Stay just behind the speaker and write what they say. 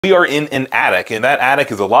We are in an attic, and that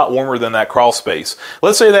attic is a lot warmer than that crawl space.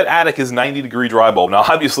 Let's say that attic is 90-degree dry bulb. Now,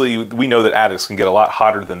 obviously, we know that attics can get a lot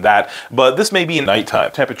hotter than that, but this may be a nighttime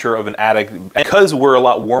temperature of an attic. Because we're a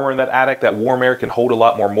lot warmer in that attic, that warm air can hold a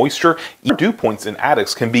lot more moisture. Dew points in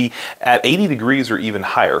attics can be at 80 degrees or even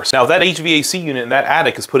higher. Now, that HVAC unit in that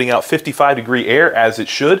attic is putting out 55-degree air, as it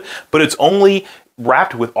should, but it's only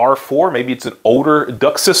wrapped with R4, maybe it's an older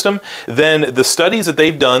duct system. Then the studies that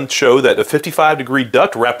they've done show that a 55-degree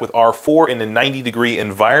duct wrapped with R4 in a 90-degree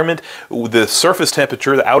environment, the surface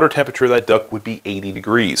temperature, the outer temperature of that duct would be 80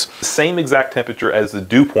 degrees. The same exact temperature as the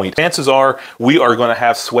dew point. Chances are we are going to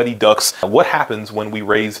have sweaty ducts. What happens when we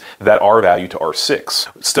raise that R value to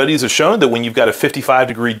R6? Studies have shown that when you've got a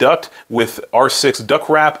 55-degree duct with R6 duct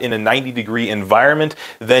wrap in a 90-degree environment,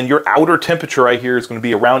 then your outer temperature right here is going to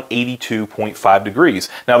be around 82.5 degrees.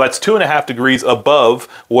 Now that's 2.5 degrees above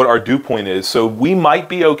what our dew point is. So we might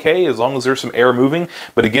be okay as long as there's some air moving.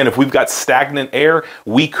 But again, if we've got stagnant air,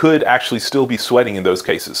 we could actually still be sweating in those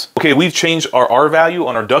cases. Okay, we've changed our R value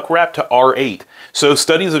on our duct wrap to R8. So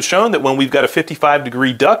studies have shown that when we've got a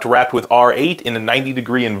 55-degree duct wrapped with R8 in a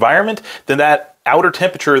 90-degree environment, then that outer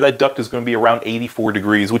temperature of that duct is going to be around 84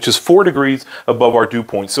 degrees, which is 4 degrees above our dew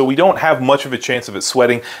point. So we don't have much of a chance of it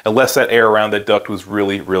sweating unless that air around that duct was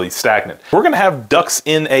really, really stagnant. If we're going to have ducts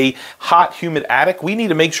in a hot, humid attic, we need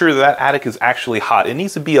to make sure that that attic is actually hot. It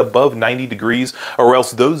needs to be above 90 degrees, or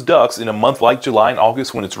else those ducts in a month like July and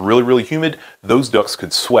August, when it's really, really humid, those ducts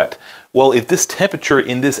could sweat. Well, if this temperature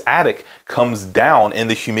in this attic comes down and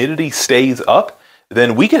the humidity stays up,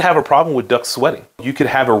 then we could have a problem with duct sweating. You could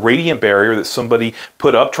have a radiant barrier that somebody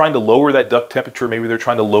put up trying to lower that duct temperature. Maybe they're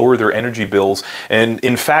trying to lower their energy bills. And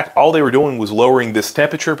in fact, all they were doing was lowering this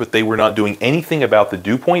temperature, but they were not doing anything about the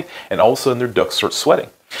dew point, and all of a sudden their ducts start sweating.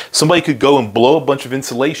 Somebody could go and blow a bunch of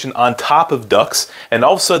insulation on top of ducts, and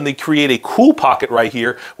all of a sudden they create a cool pocket right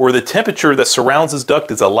here where the temperature that surrounds this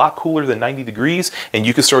duct is a lot cooler than 90 degrees, and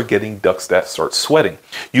you can start getting ducts that start sweating.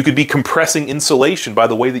 You could be compressing insulation by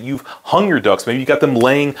the way that you've hung your ducts. Maybe you got them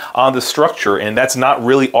laying on the structure, and that's not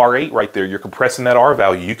really R8 right there. You're compressing that R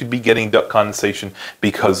value. You could be getting duct condensation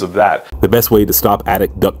because of that. The best way to stop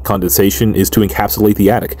attic duct condensation is to encapsulate the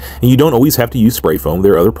attic. And you don't always have to use spray foam.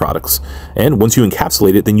 There are other products. And once you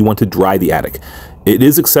encapsulate it, then you want to dry the attic. It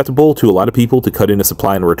is acceptable to a lot of people to cut in a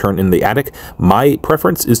supply and return in the attic. My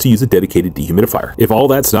preference is to use a dedicated dehumidifier. If all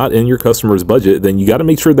that's not in your customer's budget, then you got to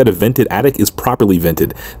make sure that a vented attic is properly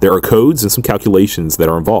vented. There are codes and some calculations that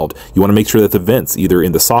are involved. You want to make sure that the vents, either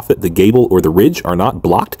in the soffit, the gable, or the ridge, are not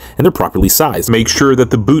blocked and they're properly sized. Make sure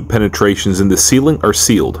that the boot penetrations in the ceiling are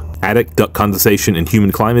sealed. Attic duct condensation in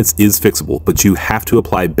humid climates is fixable, but you have to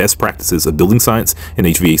apply best practices of building science and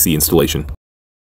HVAC installation.